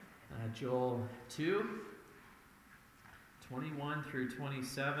Joel 2, 21 through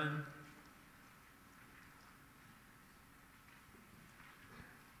 27.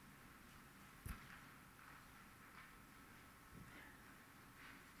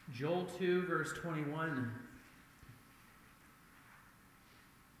 Joel 2, verse 21.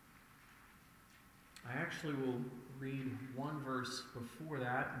 I actually will read one verse before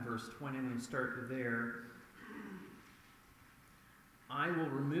that, verse 20, and start there. I will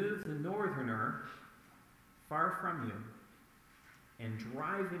remove the northerner far from you, and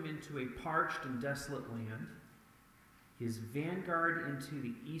drive him into a parched and desolate land, his vanguard into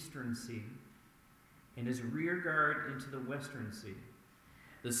the eastern sea, and his rear guard into the western sea.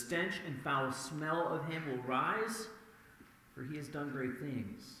 The stench and foul smell of him will rise, for he has done great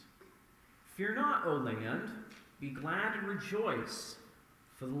things. Fear not, O land, be glad and rejoice,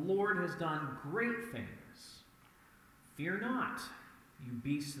 for the Lord has done great things. Fear not, you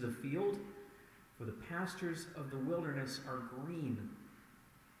beasts of the field, for the pastures of the wilderness are green.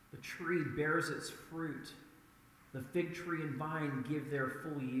 The tree bears its fruit. The fig tree and vine give their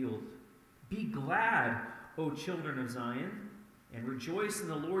full yield. Be glad, O children of Zion, and rejoice in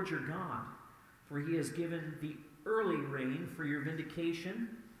the Lord your God, for he has given the early rain for your vindication.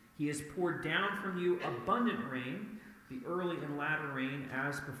 He has poured down from you abundant rain, the early and latter rain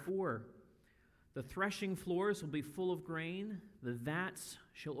as before. The threshing floors will be full of grain. The vats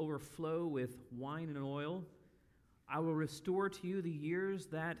shall overflow with wine and oil. I will restore to you the years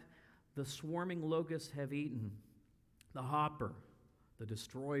that the swarming locusts have eaten, the hopper, the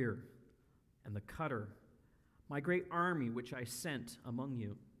destroyer, and the cutter, my great army which I sent among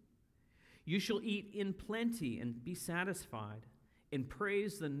you. You shall eat in plenty and be satisfied, and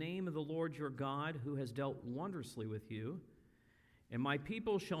praise the name of the Lord your God, who has dealt wondrously with you. And my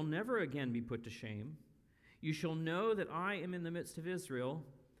people shall never again be put to shame. You shall know that I am in the midst of Israel,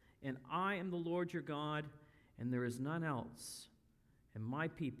 and I am the Lord your God, and there is none else. And my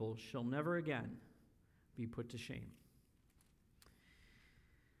people shall never again be put to shame.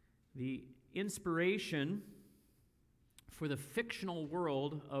 The inspiration for the fictional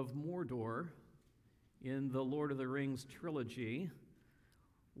world of Mordor in the Lord of the Rings trilogy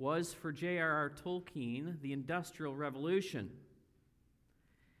was for J.R.R. Tolkien, the Industrial Revolution.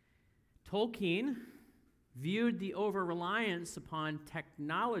 Tolkien viewed the over-reliance upon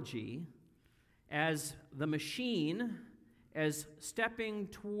technology as the machine, as stepping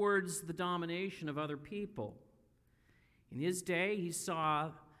towards the domination of other people. In his day, he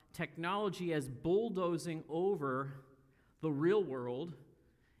saw technology as bulldozing over the real world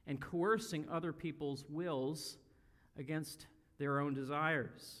and coercing other people's wills against their own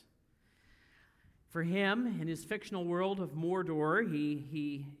desires. For him, in his fictional world of Mordor,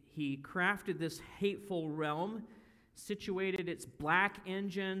 he crafted this hateful realm, situated its black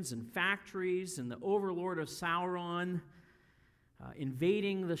engines and factories, and the overlord of Sauron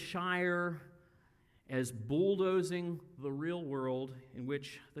invading the Shire as bulldozing the real world, in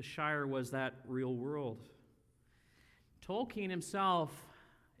which the Shire was that real world. Tolkien himself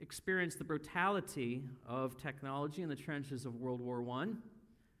experienced the brutality of technology in the trenches of World War I.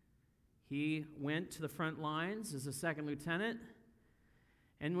 He went to the front lines as a second lieutenant.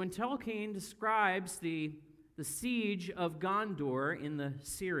 And when Tolkien describes the siege of Gondor in the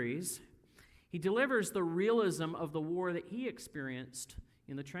series, he delivers the realism of the war that he experienced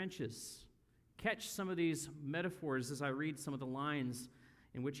in the trenches. Catch some of these metaphors as I read some of the lines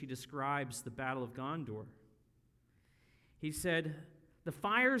in which he describes the Battle of Gondor. He said, "The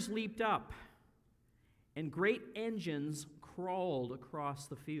fires leaped up, and great engines crawled across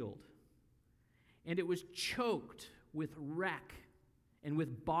the field. And it was choked with wreck and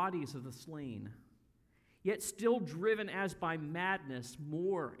with bodies of the slain. Yet still driven as by madness,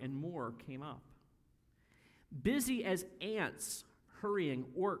 more and more came up. Busy as ants hurrying,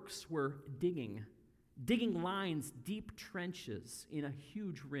 orcs were digging lines, deep trenches in a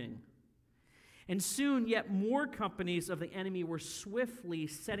huge ring. And soon yet more companies of the enemy were swiftly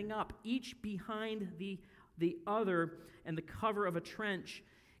setting up, each behind the other and the cover of a trench,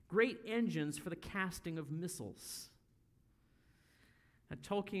 great engines for the casting of missiles." Now,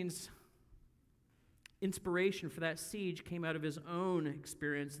 Tolkien's inspiration for that siege came out of his own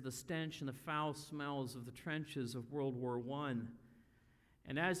experience of the stench and the foul smells of the trenches of World War I.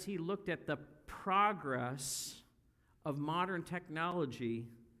 And as he looked at the progress of modern technology,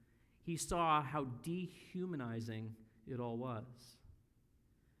 he saw how dehumanizing it all was.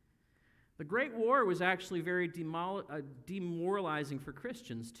 The Great War was actually very demoralizing for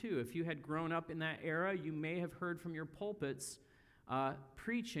Christians, too. If you had grown up in that era, you may have heard from your pulpits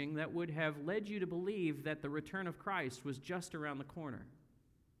preaching that would have led you to believe that the return of Christ was just around the corner.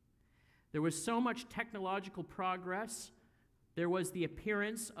 There was so much technological progress. There was the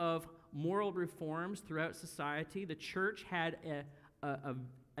appearance of moral reforms throughout society. The church had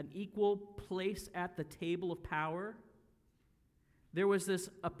an equal place at the table of power. There was this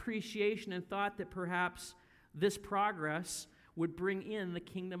appreciation and thought that perhaps this progress would bring in the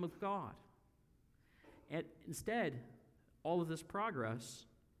kingdom of God. And instead, all of this progress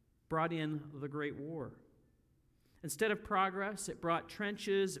brought in the Great War. Instead of progress, it brought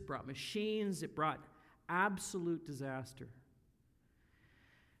trenches, it brought machines, it brought absolute disaster.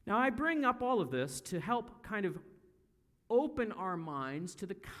 Now, I bring up all of this to help kind of open our minds to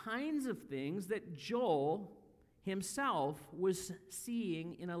the kinds of things that Joel himself was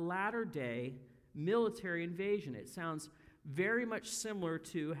seeing in a latter-day military invasion. It sounds very much similar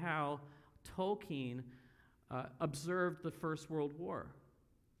to how Tolkien observed the First World War.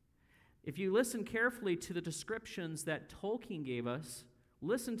 If you listen carefully to the descriptions that Tolkien gave us,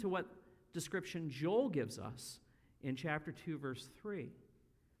 listen to what description Joel gives us in chapter 2, verse 3.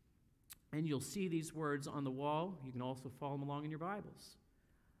 And you'll see these words on the wall. You can also follow them along in your Bibles.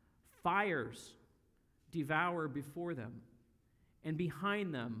 Fires devour before them, and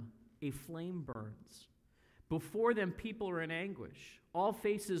behind them a flame burns. Before them people are in anguish. All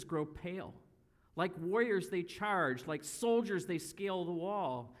faces grow pale. Like warriors they charge, like soldiers they scale the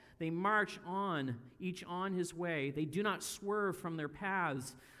wall. They march on, each on his way. They do not swerve from their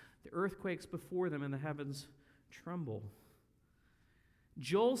paths. The earth quakes before them, and the heavens tremble.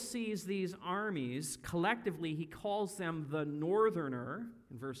 Joel sees these armies, collectively he calls them the Northerner,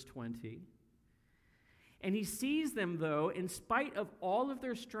 in verse 20. And he sees them, though, in spite of all of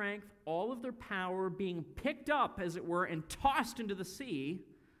their strength, all of their power, being picked up, as it were, and tossed into the sea,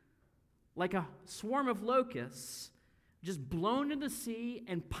 like a swarm of locusts, just blown into the sea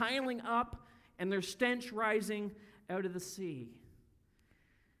and piling up, and their stench rising out of the sea.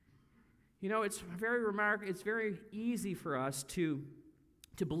 You know, it's very remarkable. It's very easy for us to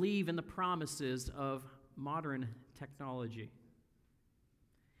believe in the promises of modern technology.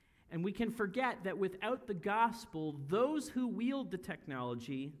 And we can forget that without the gospel, those who wield the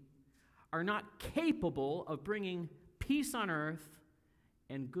technology are not capable of bringing peace on earth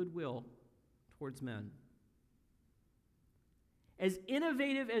and goodwill towards men. As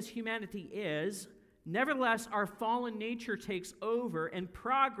innovative as humanity is, nevertheless, our fallen nature takes over and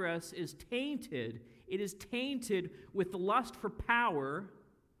progress is tainted. It is tainted with the lust for power,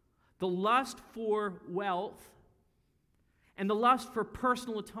 the lust for wealth, and the lust for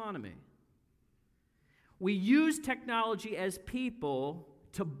personal autonomy. We use technology as people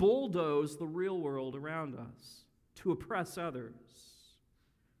to bulldoze the real world around us, to oppress others.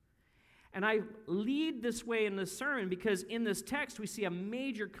 And I lead this way in this sermon because in this text we see a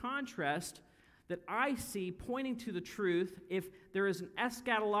major contrast that I see pointing to the truth. If there is an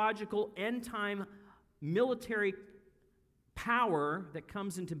eschatological end-time military power that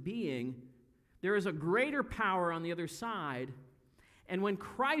comes into being, there is a greater power on the other side. And when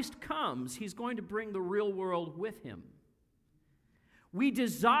Christ comes, he's going to bring the real world with him. We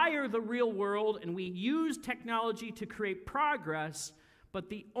desire the real world and we use technology to create progress, but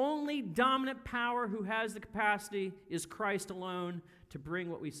the only dominant power who has the capacity is Christ alone to bring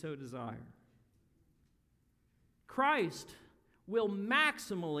what we so desire. Christ will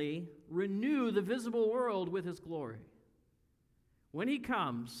maximally renew the visible world with his glory. When he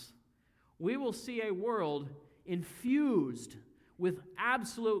comes, we will see a world infused with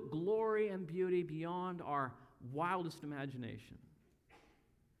absolute glory and beauty beyond our wildest imagination.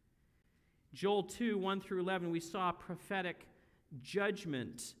 Joel 2, 1 through 11, we saw prophetic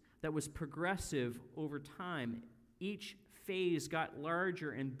judgment that was progressive over time. Each phase got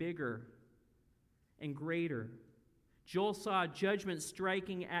larger and bigger and greater. Joel saw judgment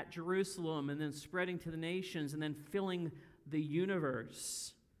striking at Jerusalem and then spreading to the nations and then filling the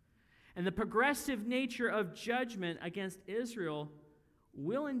universe. And the progressive nature of judgment against Israel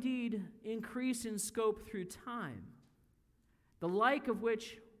will indeed increase in scope through time, the like of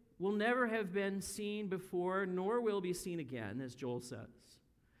which will never have been seen before, nor will be seen again, as Joel says.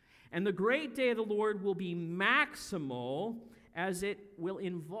 And the great day of the Lord will be maximal, as it will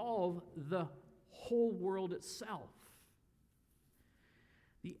involve the whole world itself.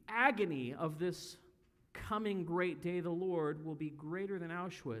 The agony of this coming great day of the Lord will be greater than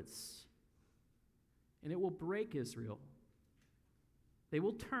Auschwitz, and it will break Israel. They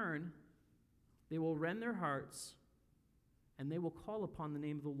will turn, they will rend their hearts, and they will call upon the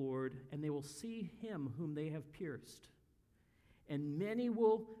name of the Lord, and they will see him whom they have pierced. And many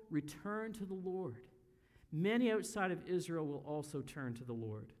will return to the Lord. Many outside of Israel will also turn to the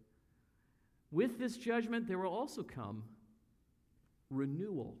Lord. With this judgment, there will also come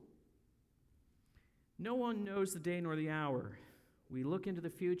renewal No one knows the day nor the hour. We look into the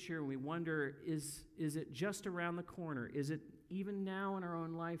future and we wonder, is it just around the corner? Is it even now in our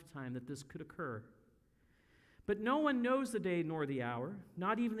own lifetime that this could occur? But no one knows the day nor the hour,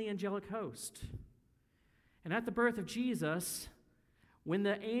 not even the angelic host. And at the birth of Jesus, when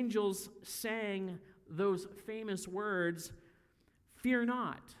the angels sang those famous words, "Fear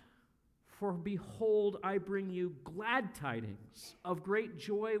not, for behold, I bring you glad tidings of great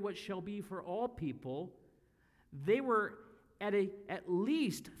joy, what shall be for all people," they were at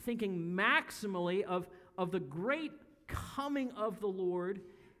least thinking maximally of the great coming of the Lord,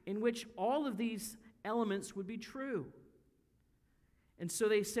 in which all of these elements would be true. And so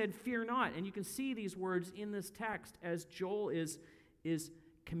they said, "Fear not." And you can see these words in this text as Joel is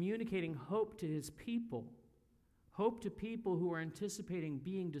communicating hope to his people, hope to people who are anticipating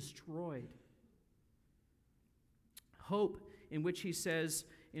being destroyed. Hope in which he says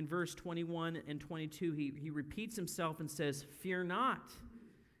in verse 21 and 22, he repeats himself and says, "Fear not,"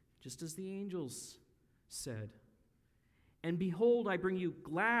 just as the angels said. "And behold, I bring you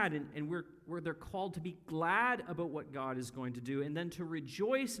glad," and they're called to be glad about what God is going to do, and then to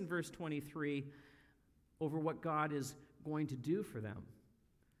rejoice in verse 23 over what God is going to do for them.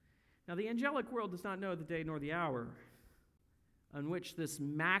 Now, the angelic world does not know the day nor the hour on which this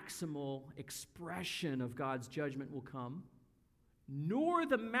maximal expression of God's judgment will come, nor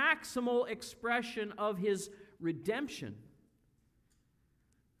the maximal expression of his redemption.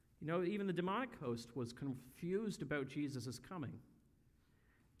 You know, even the demonic host was confused about Jesus' coming.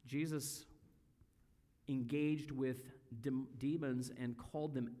 Jesus engaged with demons and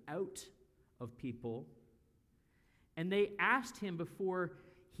called them out of people. And they asked him before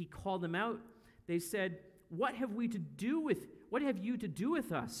he called them out, they said, what have you to do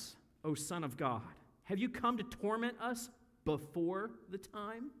with us, O Son of God? Have you come to torment us before the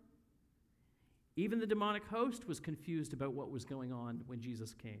time? Even the demonic host was confused about what was going on when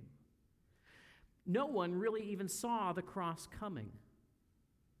Jesus came. No one really even saw the cross coming.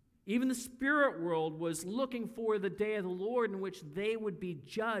 Even the spirit world was looking for the day of the Lord in which they would be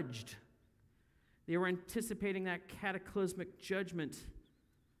judged. They were anticipating that cataclysmic judgment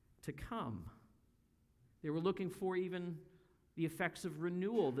to come. They were looking for even the effects of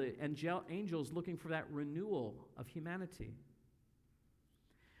renewal, the angels looking for that renewal of humanity.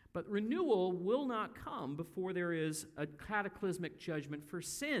 But renewal will not come before there is a cataclysmic judgment for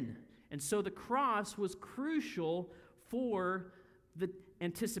sin. And so the cross was crucial for the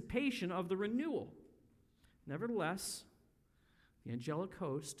anticipation of the renewal. Nevertheless, the angelic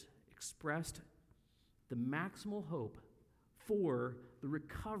host expressed the maximal hope for the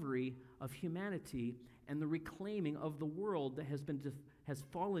recovery of humanity and the reclaiming of the world that has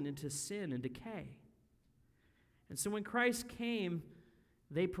fallen into sin and decay. And so when Christ came,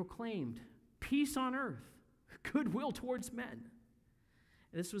 they proclaimed peace on earth, goodwill towards men.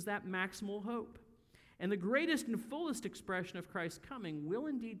 And this was that maximal hope. And the greatest and fullest expression of Christ's coming will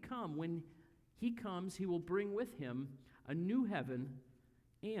indeed come. When he comes, he will bring with him a new heaven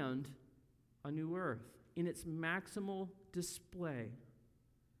and a new earth in its maximal display.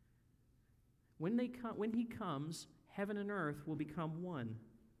 When he comes, heaven and earth will become one.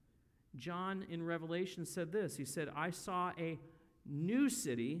 John in Revelation said this. He said, I saw a new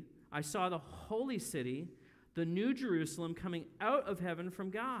city. I saw the holy city, the new Jerusalem, coming out of heaven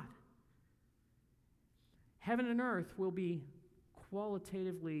from God. Heaven and earth will be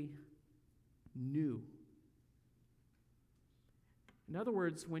qualitatively new. In other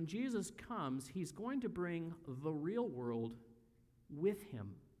words, when Jesus comes, he's going to bring the real world with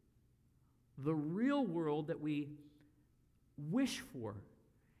him. The real world that we wish for.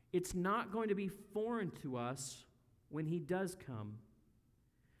 It's not going to be foreign to us when he does come.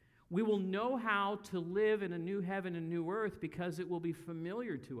 We will know how to live in a new heaven and new earth because it will be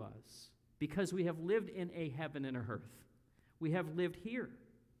familiar to us, because we have lived in a heaven and a earth. We have lived here.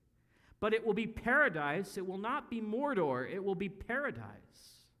 But it will be paradise. It will not be Mordor. It will be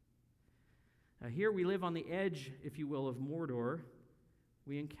paradise. Now here we live on the edge, if you will, of Mordor.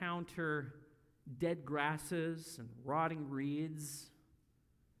 We encounter dead grasses and rotting reeds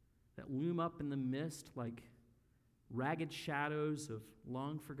that loom up in the mist like ragged shadows of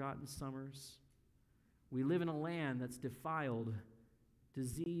long-forgotten summers. We live in a land that's defiled,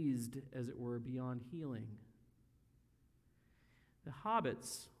 diseased, as it were, beyond healing. The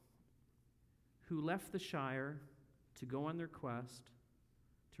hobbits who left the Shire to go on their quest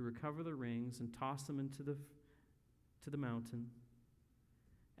to recover the rings and toss them into the mountain,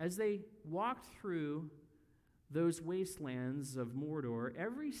 as they walked through those wastelands of Mordor,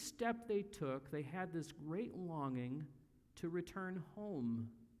 every step they took, they had this great longing to return home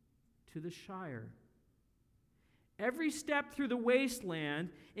to the Shire, Every step through the wasteland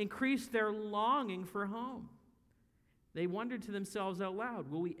increased their longing for home. They wondered to themselves out loud,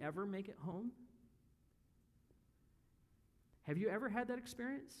 will we ever make it home? Have you ever had that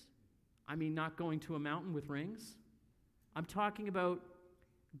experience? I mean, not going to a mountain with rings. I'm talking about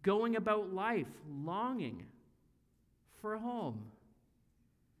going about life, longing for home,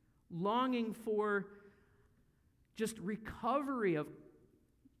 longing for just recovery of.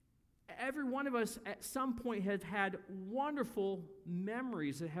 Every one of us at some point have had wonderful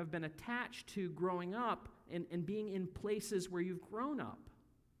memories that have been attached to growing up and being in places where you've grown up.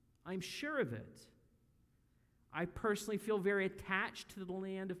 I'm sure of it. I personally feel very attached to the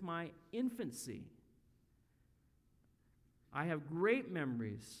land of my infancy. I have great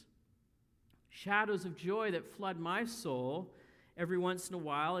memories, shadows of joy that flood my soul every once in a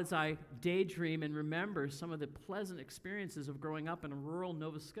while as I daydream and remember some of the pleasant experiences of growing up in rural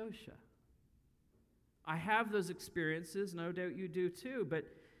Nova Scotia. I have those experiences, no doubt you do too, but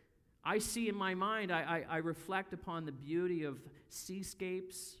I see in my mind, I reflect upon the beauty of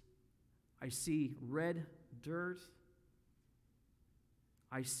seascapes. I see red dirt.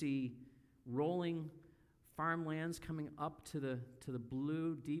 I see rolling farmlands coming up to the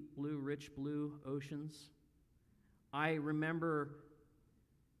blue, deep blue, rich blue oceans. I remember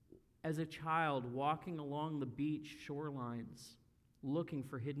as a child walking along the beach shorelines looking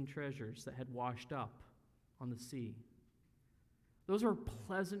for hidden treasures that had washed up on the sea. Those are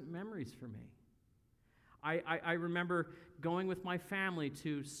pleasant memories for me. I remember going with my family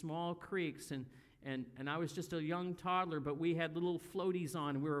to small creeks, and I was just a young toddler, but we had little floaties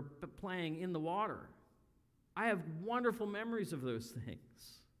on, and we were playing in the water. I have wonderful memories of those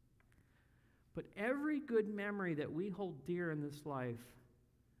things. But every good memory that we hold dear in this life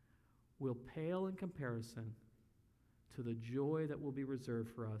will pale in comparison to the joy that will be reserved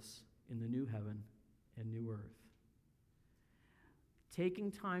for us in the new heaven and new earth.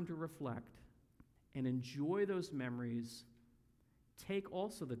 Taking time to reflect and enjoy those memories, take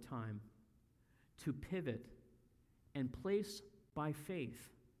also the time to pivot and place by faith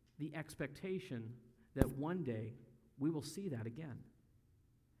the expectation that one day we will see that again.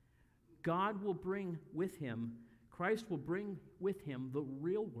 God will bring with him, Christ will bring with him the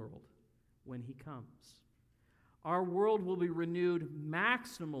real world when he comes. Our world will be renewed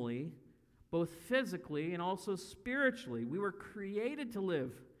maximally, both physically and also spiritually. We were created to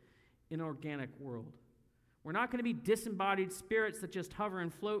live in an organic world. We're not going to be disembodied spirits that just hover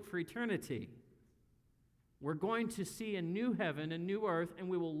and float for eternity. We're going to see a new heaven, a new earth, and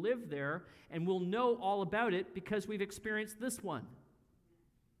we will live there, and we'll know all about it because we've experienced this one.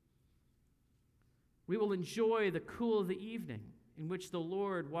 We will enjoy the cool of the evening in which the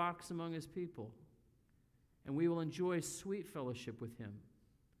Lord walks among his people, and we will enjoy sweet fellowship with him,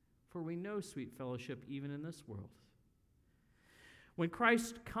 for we know sweet fellowship even in this world. When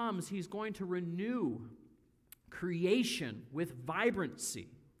Christ comes, he's going to renew creation with vibrancy.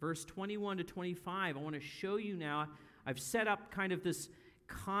 Verse 21 to 25, I want to show you now, I've set up kind of this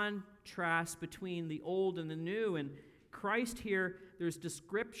contrast between the old and the new, and Christ here, there's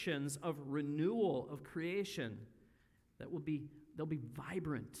descriptions of renewal of creation they'll be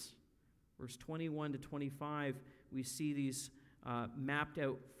vibrant. Verse 21 to 25, we see these mapped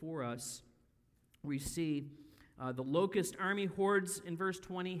out for us. We see the locust army hordes in verse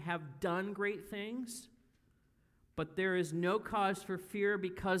 20 have done great things, but there is no cause for fear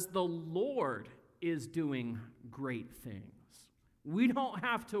because the Lord is doing great things. We don't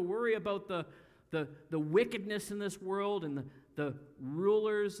have to worry about the wickedness in this world and the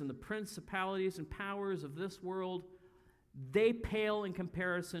rulers and the principalities and powers of this world. They pale in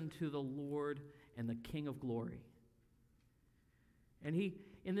comparison to the Lord and the King of glory. And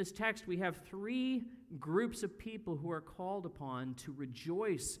in this text, we have three groups of people who are called upon to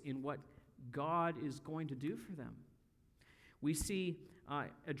rejoice in what God is going to do for them. We see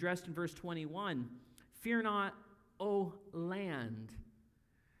addressed in verse 21, "Fear not, O land."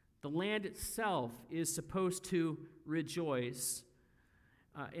 The land itself is supposed to rejoice.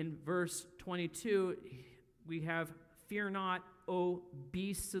 In verse 22, we have, "Fear not, O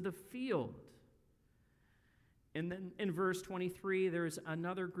beasts of the field." And then in verse 23, there's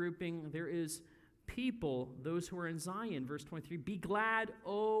another grouping. There is people, those who are in Zion. Verse 23, "Be glad,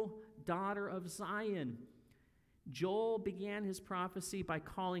 O daughter of Zion." Joel began his prophecy by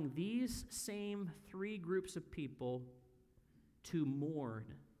calling these same three groups of people to mourn.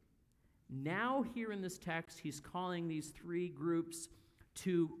 Now here in this text, he's calling these three groups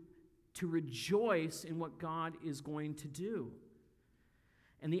to rejoice in what God is going to do.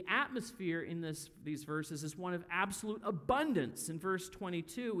 And the atmosphere in these verses is one of absolute abundance. In verse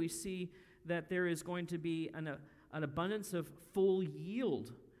 22, we see that there is going to be an abundance of full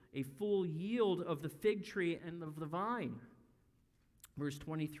yield, a full yield of the fig tree and of the vine. Verse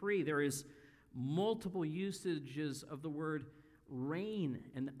 23, there is multiple usages of the word rain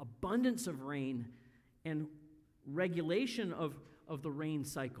and abundance of rain and regulation of the rain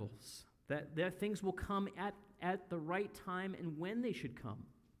cycles, that things will come at the right time and when they should come.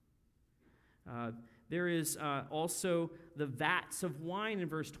 There is also the vats of wine in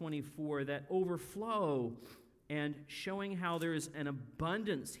verse 24 that overflow, and showing how there is an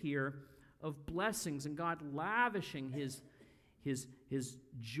abundance here of blessings and God lavishing his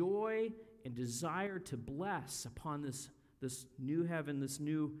joy and desire to bless upon this new heaven, this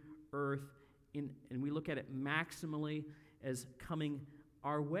new earth, and we look at it maximally as coming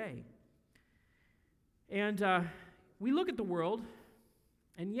our way. And we look at the world,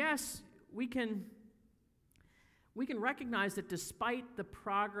 and yes, we can recognize that despite the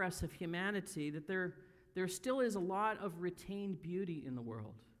progress of humanity, that there still is a lot of retained beauty in the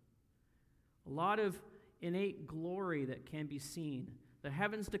world, a lot of innate glory that can be seen. The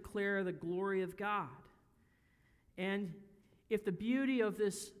heavens declare the glory of God. And if the beauty of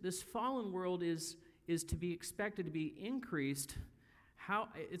this fallen world is to be expected to be increased, how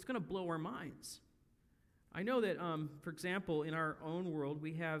it's going to blow our minds. I know that, for example, in our own world,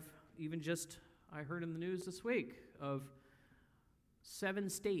 we have I heard in the news this week of 7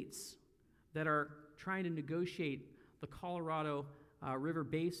 states that are trying to negotiate the Colorado River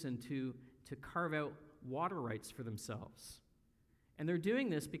Basin to carve out water rights for themselves. And they're doing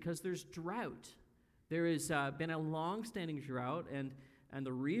this because there's drought. There has been a long-standing drought, and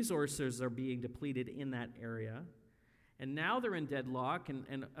the resources are being depleted in that area. And now they're in deadlock,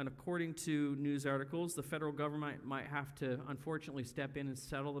 and according to news articles, the federal government might have to, unfortunately, step in and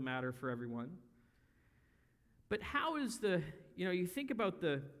settle the matter for everyone. But how is you think about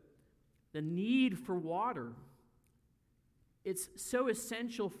the need for water. It's so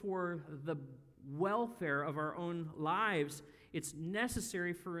essential for the welfare of our own lives. It's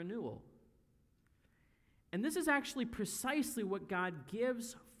necessary for renewal. And this is actually precisely what God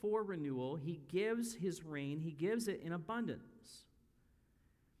gives for renewal. He gives his rain. He gives it in abundance.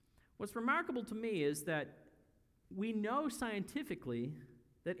 What's remarkable to me is that we know scientifically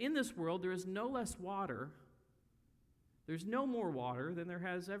that in this world there is no less water. There's no more water than there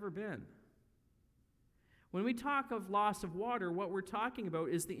has ever been. When we talk of loss of water, what we're talking about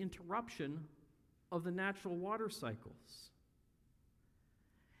is the interruption of the natural water cycles.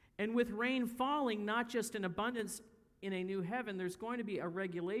 And with rain falling, not just in abundance in a new heaven, there's going to be a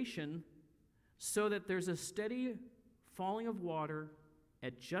regulation so that there's a steady falling of water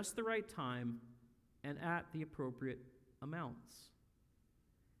at just the right time and at the appropriate amounts.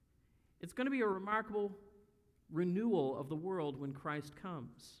 It's going to be a remarkable renewal of the world when Christ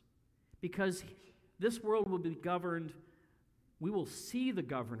comes, because this world will be governed. We will see the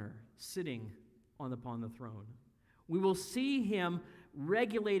governor sitting upon the throne. We will see him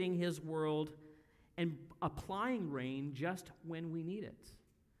regulating his world and applying rain just when we need it.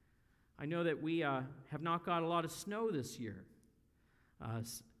 I know that we have not got a lot of snow this year.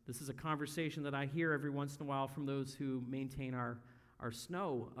 This is a conversation that I hear every once in a while from those who maintain our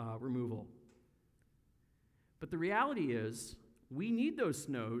snow removal. But the reality is, we need those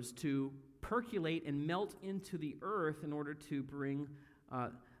snows to percolate and melt into the earth in order to bring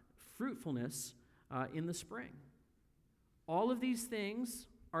fruitfulness in the spring. All of these things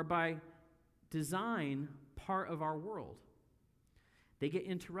are by design part of our world. They get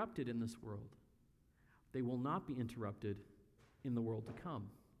interrupted in this world. They will not be interrupted in the world to come.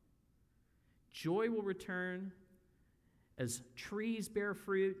 Joy will return as trees bear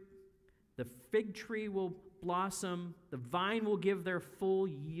fruit. The fig tree will blossom. The vine will give their full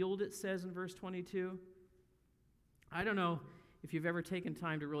yield, it says in verse 22. I don't know if you've ever taken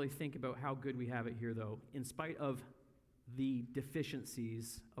time to really think about how good we have it here, though. In spite of the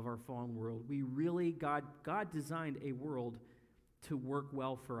deficiencies of our fallen world, God designed a world to work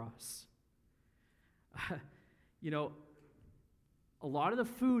well for us. A lot of the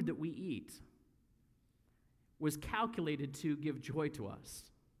food that we eat was calculated to give joy to us.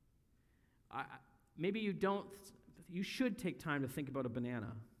 Maybe you should take time to think about a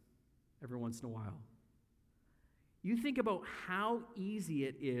banana every once in a while. You think about how easy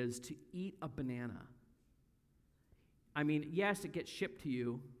it is to eat a banana. I mean, yes, it gets shipped to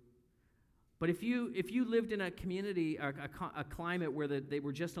you, but if you lived in a community, a climate where they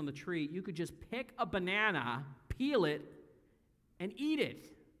were just on the tree, you could just pick a banana, peel it, and eat it.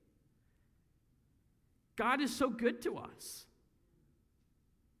 God is so good to us.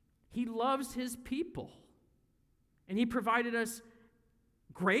 He loves his people. And he provided us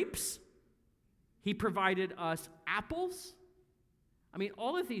grapes. He provided us apples. I mean,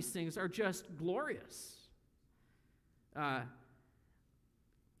 all of these things are just glorious.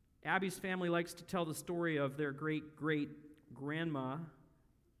 Abby's family likes to tell the story of their great-great-grandma,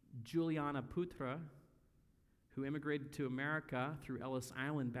 Juliana Putra, who immigrated to America through Ellis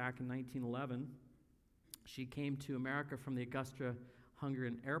Island back in 1911. She came to America from the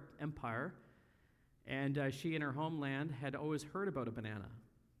Austro-Hungarian Empire, and she in her homeland had always heard about a banana,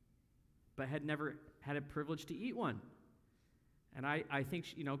 but had never had a privilege to eat one. And I think,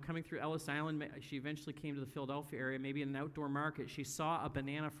 coming through Ellis Island, she eventually came to the Philadelphia area, maybe in an outdoor market. She saw a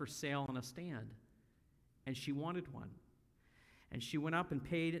banana for sale on a stand, and she wanted one. And she went up and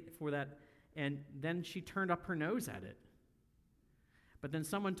paid for that, and then she turned up her nose at it. But then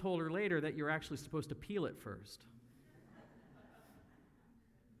someone told her later that you're actually supposed to peel it first.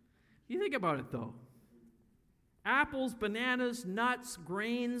 You think about it, though. Apples, bananas, nuts,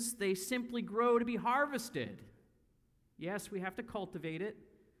 grains, they simply grow to be harvested. Yes, we have to cultivate it,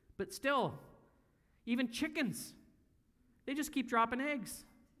 but still, even chickens, they just keep dropping eggs.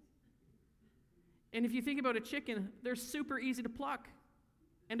 And if you think about a chicken, they're super easy to pluck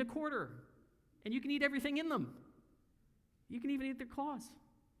and to quarter, and you can eat everything in them. You can even eat their claws.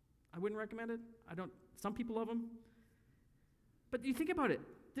 I wouldn't recommend it. Some people love them. But you think about it,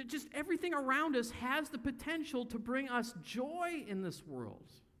 that just everything around us has the potential to bring us joy in this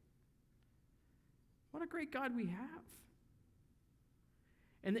world. What a great God we have.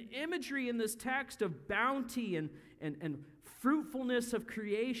 And the imagery in this text of bounty and fruitfulness of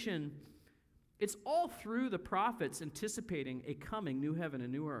creation, it's all through the prophets anticipating a coming new heaven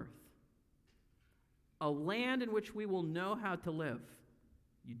and new earth. A land in which we will know how to live.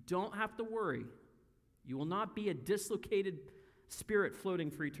 You don't have to worry. You will not be a dislocated spirit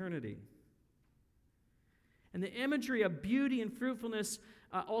floating for eternity. And the imagery of beauty and fruitfulness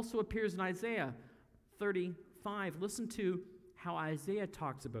also appears in Isaiah 35. Listen to how Isaiah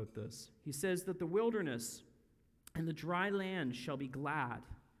talks about this. He says that the wilderness and the dry land shall be glad.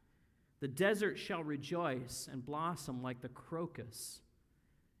 The desert shall rejoice and blossom like the crocus.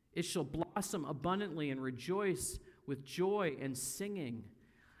 It shall blossom abundantly and rejoice with joy and singing.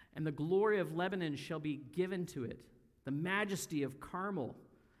 And the glory of Lebanon shall be given to it, the majesty of Carmel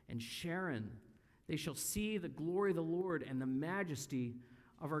and Sharon. They shall see the glory of the Lord and the majesty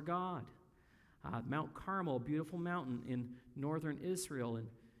of our God. Mount Carmel, a beautiful mountain in northern Israel, and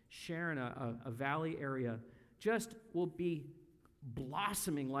Sharon, a valley area, just will be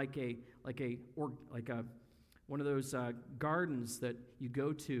blossoming like one of those gardens that you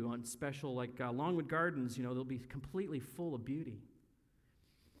go to on special, like Longwood Gardens. They'll be completely full of beauty.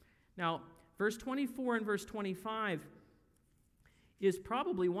 Now, verse 24 and verse 25 is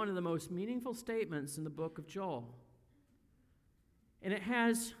probably one of the most meaningful statements in the book of Joel, and it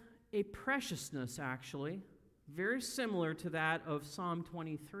has a preciousness, actually, very similar to that of Psalm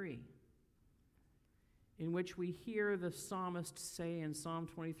 23, in which we hear the psalmist say in Psalm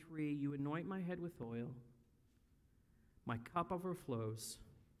 23, "You anoint my head with oil, my cup overflows.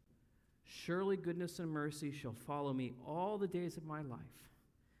 Surely goodness and mercy shall follow me all the days of my life,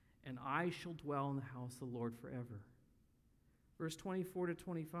 and I shall dwell in the house of the Lord forever." Verse 24 to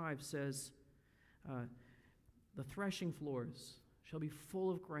 25 says, "The threshing floors shall be full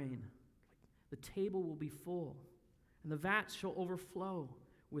of grain. The table will be full, and the vats shall overflow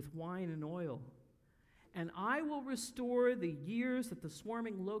with wine and oil. And I will restore the years that the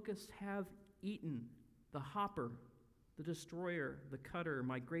swarming locusts have eaten, the hopper, the destroyer, the cutter,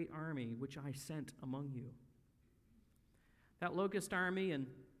 my great army, which I sent among you." That locust army and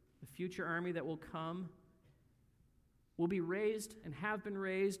the future army that will come will be raised and have been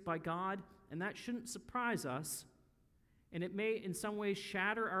raised by God, and that shouldn't surprise us. And it may in some ways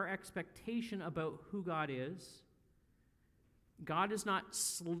shatter our expectation about who God is. God is not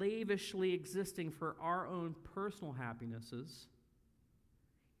slavishly existing for our own personal happinesses.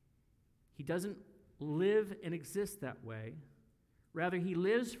 He doesn't live and exist that way. Rather, he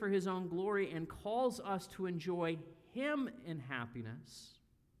lives for his own glory and calls us to enjoy him in happiness.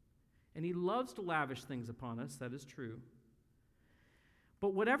 And he loves to lavish things upon us, that is true. But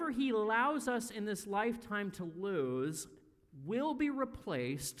whatever he allows us in this lifetime to lose will be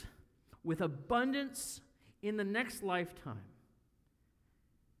replaced with abundance in the next lifetime.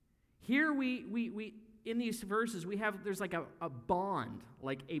 Here we in these verses, there's like a bond,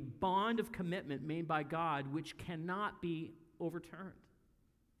 like a bond of commitment made by God which cannot be overturned.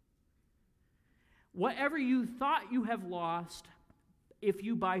 Whatever you thought you have lost, if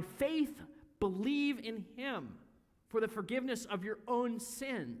you by faith believe in him for the forgiveness of your own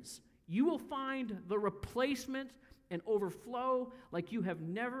sins, you will find the replacement and overflow like you have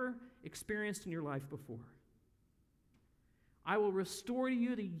never experienced in your life before. I will restore to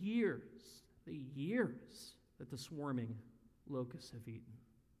you the years that the swarming locusts have eaten.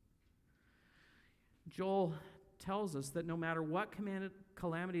 Joel tells us that no matter what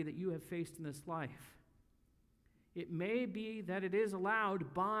calamity that you have faced in this life, it may be that it is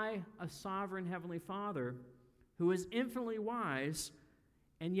allowed by a sovereign Heavenly Father who is infinitely wise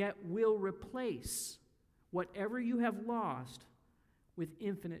and yet will replace whatever you have lost with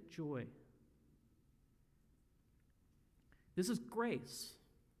infinite joy. This is grace.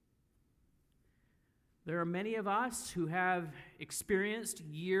 There are many of us who have experienced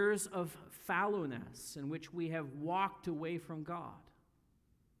years of fallowness in which we have walked away from God.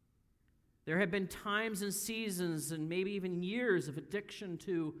 There have been times and seasons and maybe even years of addiction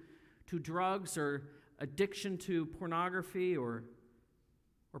to drugs or addiction to pornography, or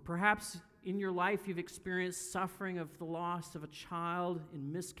perhaps in your life you've experienced suffering of the loss of a child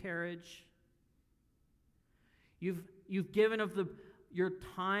in miscarriage. You've given of your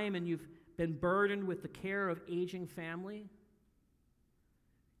time and you've been burdened with the care of aging family.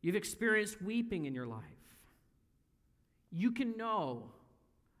 You've experienced weeping in your life. You can know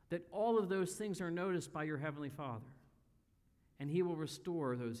that all of those things are noticed by your Heavenly Father, and He will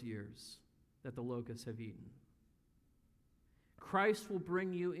restore those years that the locusts have eaten. Christ will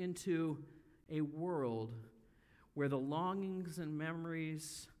bring you into a world where the longings and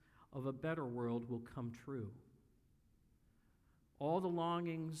memories of a better world will come true. All the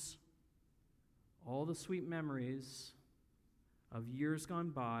longings, all the sweet memories of years gone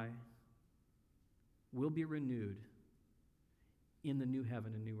by will be renewed in the new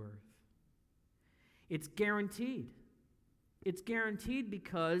heaven and new earth. It's guaranteed. It's guaranteed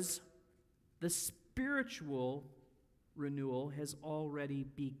because the spiritual renewal has already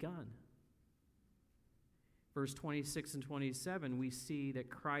begun. Verse 26 and 27, we see that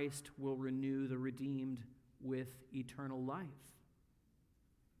Christ will renew the redeemed with eternal life.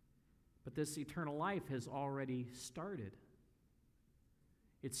 But this eternal life has already started.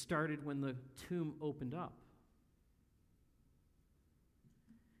 It started when the tomb opened up.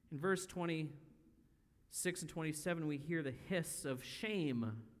 In verse 26 and 27, we hear the hiss of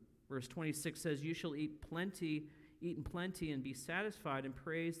shame. Verse 26 says, "You shall eat in plenty, and be satisfied, and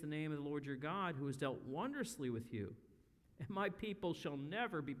praise the name of the Lord your God, who has dealt wondrously with you. And my people shall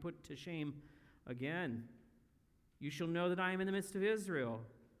never be put to shame again. You shall know that I am in the midst of Israel,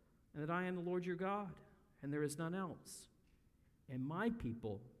 and that I am the Lord your God, and there is none else. And my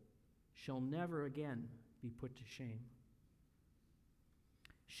people shall never again be put to shame."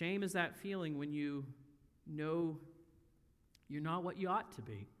 Shame is that feeling when you know you're not what you ought to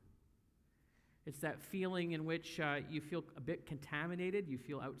be. It's that feeling in which you feel a bit contaminated, you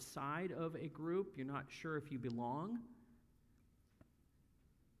feel outside of a group, you're not sure if you belong.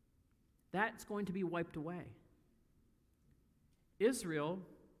 That's going to be wiped away. Israel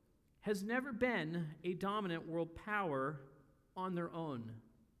has never been a dominant world power on their own.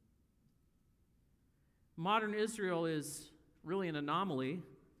 Modern Israel is really an anomaly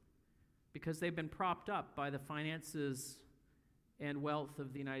because they've been propped up by the finances and wealth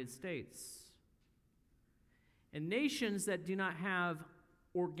of the United States. And nations that do not have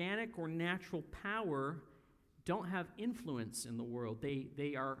organic or natural power don't have influence in the world.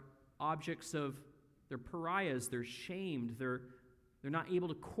 They are objects of, they're pariahs, they're shamed, they're not able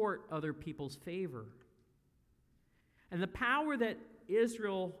to court other people's favor. And the power that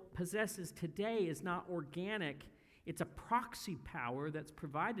Israel possesses today is not organic. It's a proxy power that's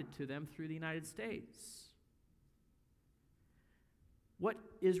provided to them through the United States. What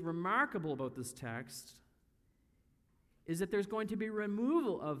is remarkable about this text is that there's going to be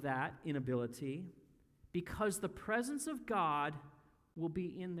removal of that inability because the presence of God will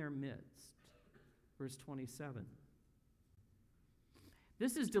be in their midst. Verse 27.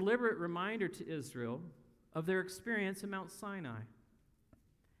 This is a deliberate reminder to Israel of their experience at Mount Sinai.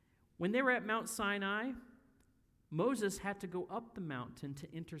 When they were at Mount Sinai, Moses had to go up the mountain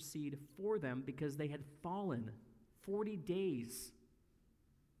to intercede for them because they had fallen 40 days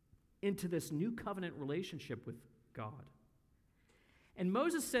into this new covenant relationship with God. And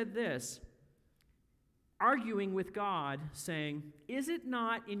Moses said this, arguing with God, saying, "Is it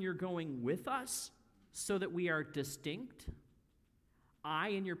not in your going with us so that we are distinct, I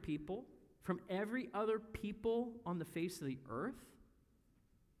and your people, from every other people on the face of the earth?"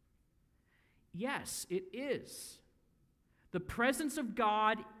 Yes, it is. The presence of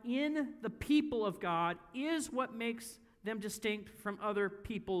God in the people of God is what makes them distinct from other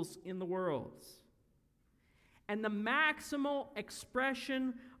peoples in the world. And the maximal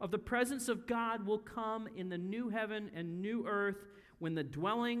expression of the presence of God will come in the new heaven and new earth when the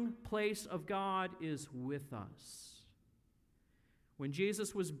dwelling place of God is with us. When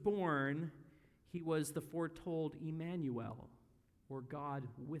Jesus was born, he was the foretold Emmanuel, or God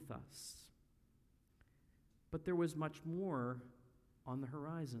with us. But there was much more on the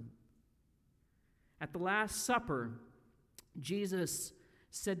horizon. At the Last Supper, Jesus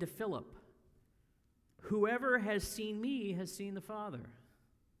said to Philip, "Whoever has seen me has seen the Father.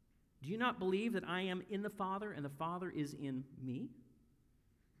 Do you not believe that I am in the Father and the Father is in me?"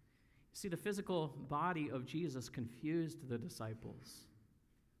 See, the physical body of Jesus confused the disciples.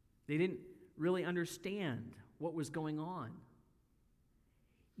 They didn't really understand what was going on.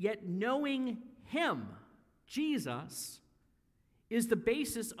 Yet knowing him, Jesus, is the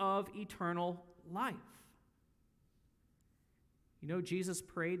basis of eternal life. You know, Jesus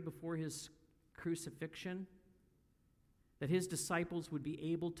prayed before his crucifixion that his disciples would be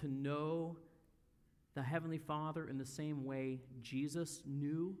able to know the Heavenly Father in the same way Jesus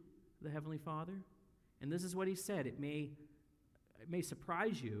knew the Heavenly Father. And this is what he said. It may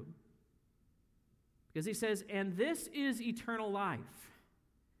surprise you, because he says, "And this is eternal life,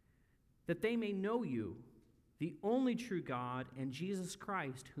 that they may know you, the only true God, and Jesus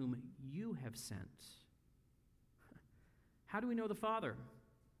Christ, whom you have sent." How do we know the Father?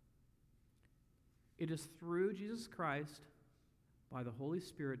 It is through Jesus Christ, by the Holy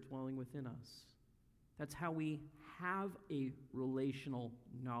Spirit dwelling within us. That's how we have a relational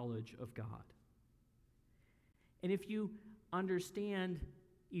knowledge of God. And if you understand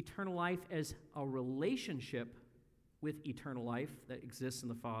eternal life as a relationship with eternal life that exists in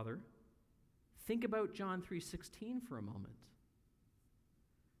the Father, think about John 3:16 for a moment.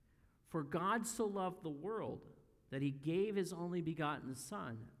 "For God so loved the world that he gave his only begotten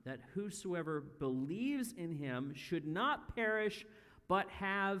Son, that whosoever believes in him should not perish, but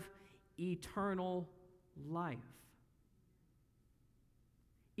have eternal life."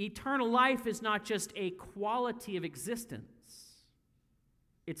 Eternal life is not just a quality of existence.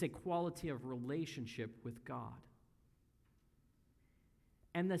 It's a quality of relationship with God.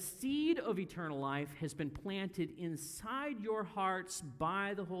 And the seed of eternal life has been planted inside your hearts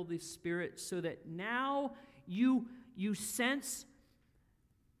by the Holy Spirit, so that now you sense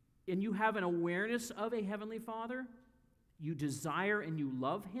and you have an awareness of a Heavenly Father. You desire and you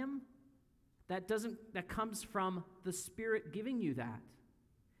love him. That comes from the Spirit giving you that.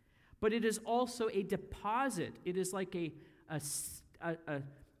 But it is also a deposit. It is like a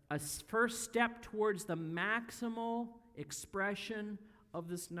first step towards the maximal expression of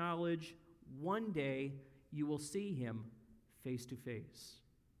this knowledge. One day you will see him face to face.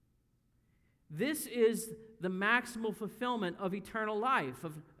 This is the maximal fulfillment of eternal life,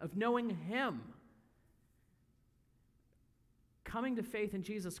 of knowing him. Coming to faith in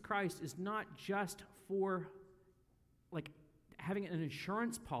Jesus Christ is not just for like having an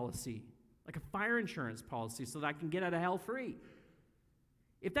insurance policy, like a fire insurance policy, so that I can get out of hell free.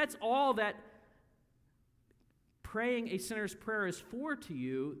 If that's all that praying a sinner's prayer is for to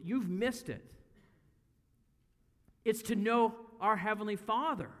you, you've missed it. It's to know our Heavenly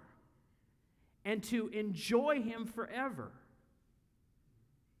Father and to enjoy him forever.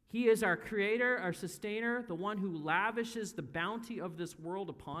 He is our creator, our sustainer, the one who lavishes the bounty of this world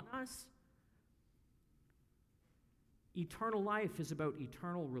upon us. Eternal life is about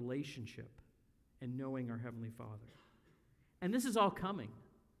eternal relationship and knowing our Heavenly Father. And this is all coming.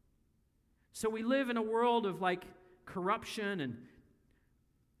 So we live in a world of like corruption and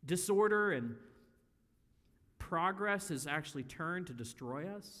disorder, and progress has actually turned to destroy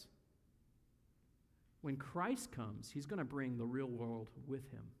us. When Christ comes, he's going to bring the real world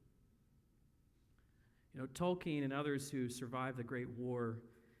with him. You know, Tolkien and others who survived the Great War,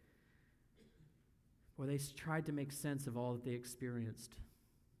 well, they tried to make sense of all that they experienced.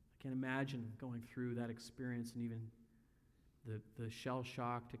 I can imagine going through that experience, and even the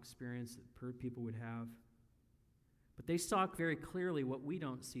shell-shocked experience that people would have. But they saw very clearly what we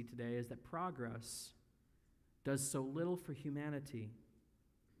don't see today, is that progress does so little for humanity.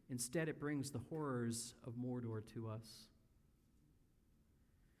 Instead, it brings the horrors of Mordor to us.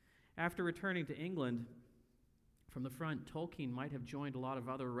 After returning to England from the front, Tolkien might have joined a lot of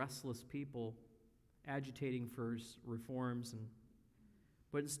other restless people agitating for reforms,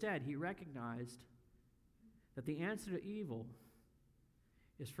 but instead he recognized that the answer to evil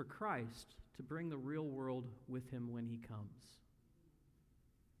is for Christ to bring the real world with him when he comes.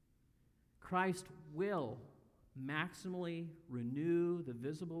 Christ will maximally renew the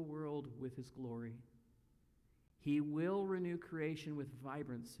visible world with his glory. He will renew creation with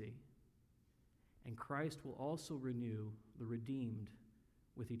vibrancy, and Christ will also renew the redeemed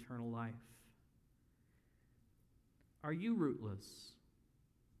with eternal life. Are you rootless?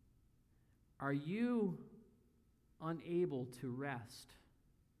 Are you unable to rest?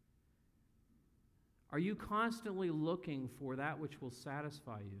 Are you constantly looking for that which will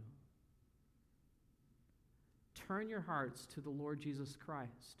satisfy you? Turn your hearts to the Lord Jesus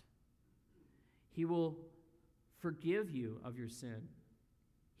Christ. He will forgive you of your sin.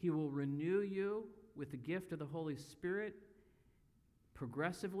 He will renew you with the gift of the Holy Spirit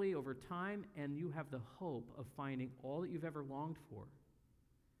progressively over time, and you have the hope of finding all that you've ever longed for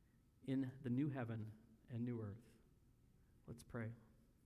in the new heaven and new earth. Let's pray.